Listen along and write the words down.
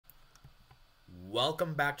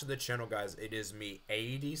Welcome back to the channel, guys. It is me,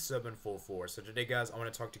 8744. So today, guys, I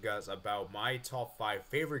want to talk to you guys about my top 5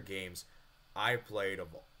 favorite games I played of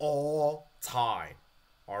all time.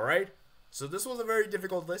 Alright? So this was a very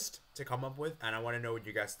difficult list to come up with, and I want to know what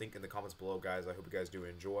you guys think in the comments below, guys. I hope you guys do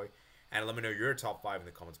enjoy. And let me know your top 5 in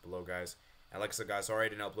the comments below, guys. And like I said, guys, sorry I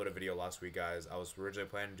didn't upload a video last week, guys. I was originally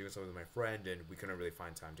planning on doing something with my friend, and we couldn't really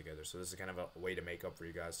find time together. So this is kind of a way to make up for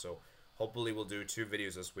you guys. So hopefully we'll do 2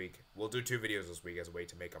 videos this week. We'll do 2 videos this week as a way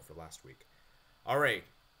to make up for last week. Alright.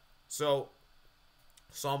 So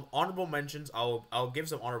some honorable mentions. I'll give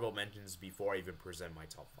some honorable mentions before I even present my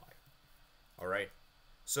top 5. Alright.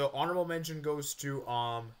 So honorable mention goes to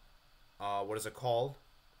what is it called?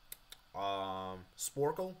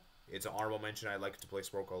 Sporcle. It's an honorable mention. I like to play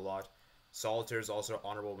Sporcle a lot. Solitaire is also an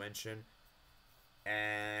honorable mention.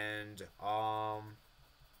 And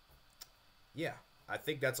yeah, I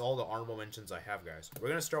think that's all the honorable mentions I have, guys. We're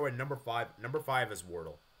gonna start with number 5. Number 5 is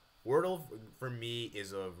Wordle. Wordle for me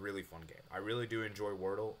is a really fun game. I really do enjoy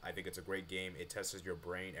Wordle. I think it's a great game. It tests your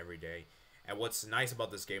brain every day. And what's nice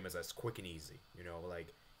about this game is that it's quick and easy. You know,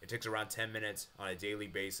 like it takes around 10 minutes on a daily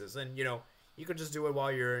basis, and you know you can just do it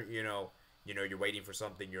while you're you're waiting for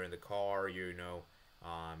something. You're in the car. You're in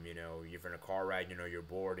a car ride. You're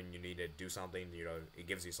bored and you need to do something. It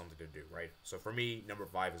gives you something to do, right? So for me, number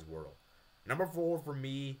 5 is Wordle. Number 4 for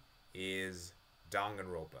me is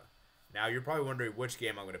Danganronpa. Now you're probably wondering which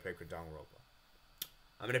game I'm going to pick for Danganronpa.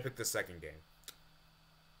 I'm going to pick the second game.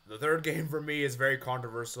 The third game for me is very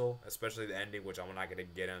controversial, especially the ending, which I'm not going to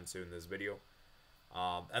get into in this video.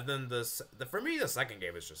 And then for me, the second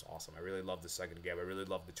game is just awesome. I really love the second game. I really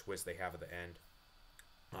love the twist they have at the end.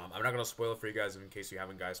 I'm not going to spoil it for you guys in case you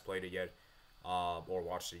haven't guys played it yet or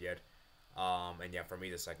watched it yet. And yeah, for me,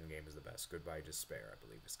 the second game is the best. Goodbye Despair, I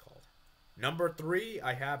believe it's called. Number 3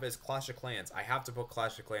 I have is Clash of Clans. I have to put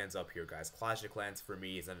Clash of Clans up here, guys. Clash of Clans for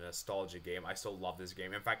me is a nostalgia game. I still love this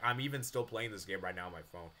game. In fact, I'm even still playing this game right now on my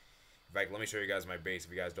phone. In fact, let me show you guys my base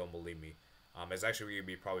if you guys don't believe me. It's actually going to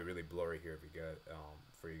be probably really blurry here if you get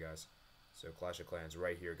for you guys. So Clash of Clans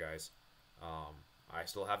right here, guys. I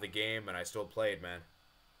still have the game and I still play it, man.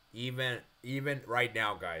 Even right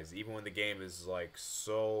now, guys. Even when the game is like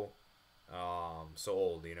so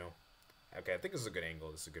old, you know. Okay, I think this is a good angle.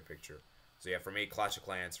 This is a good picture. So yeah, for me, Clash of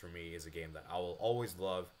Clans for me is a game that I will always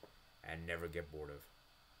love and never get bored of.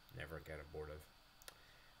 Never get bored of.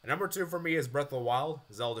 And number 2 for me is Breath of the Wild.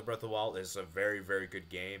 Zelda Breath of the Wild is a very, very good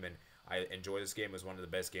game, and I enjoy this game. It's one of the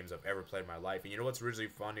best games I've ever played in my life. And you know what's really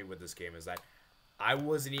funny with this game is that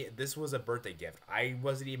this was a birthday gift. I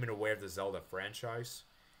wasn't even aware of the Zelda franchise,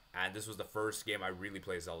 and this was the first game I really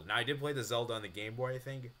played Zelda. Now, I did play the Zelda on the Game Boy, I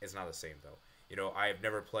think. It's not the same, though. You know, I have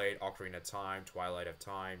never played Ocarina of Time, Twilight of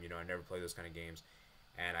Time. You know, I never played those kind of games.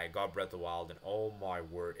 And I got Breath of the Wild, and oh my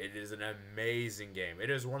word, it is an amazing game. It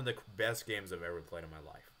is one of the best games I've ever played in my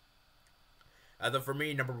life. And then for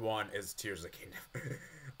me, number 1 is Tears of the Kingdom.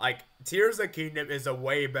 Like, Tears of the Kingdom is a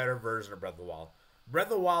way better version of Breath of the Wild. Breath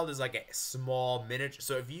of the Wild is like a small miniature.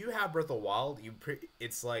 So if you have Breath of the Wild,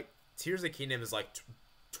 it's like Tears of the Kingdom is like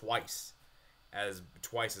twice as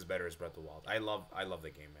better as Breath of the Wild. I love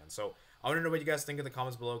the game, man. So I want to know what you guys think in the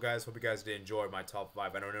comments below, guys. Hope you guys did enjoy my top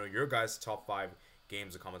 5. I don't know your guys' top 5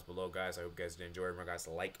 games in the comments below, guys. I hope you guys did enjoy. Remember, guys,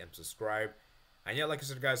 to like and subscribe. And yeah, like I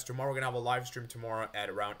said, guys, tomorrow we're gonna have a live stream tomorrow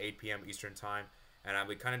at around 8 p.m. Eastern time, and I'll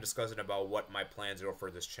be kind of discussing about what my plans are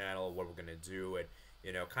for this channel, what we're gonna do, and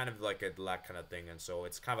you know, kind of like that kind of thing. And so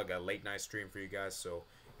it's kind of like a late night stream for you guys. So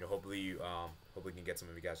you know, hopefully we can get some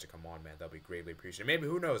of you guys to come on, man. That'll be greatly appreciated. Maybe,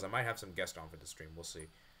 who knows? I might have some guests on for the stream. We'll see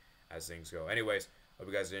as things go. Anyways, hope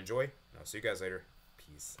you guys did enjoy, and I'll see you guys later.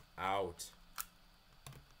 Peace out.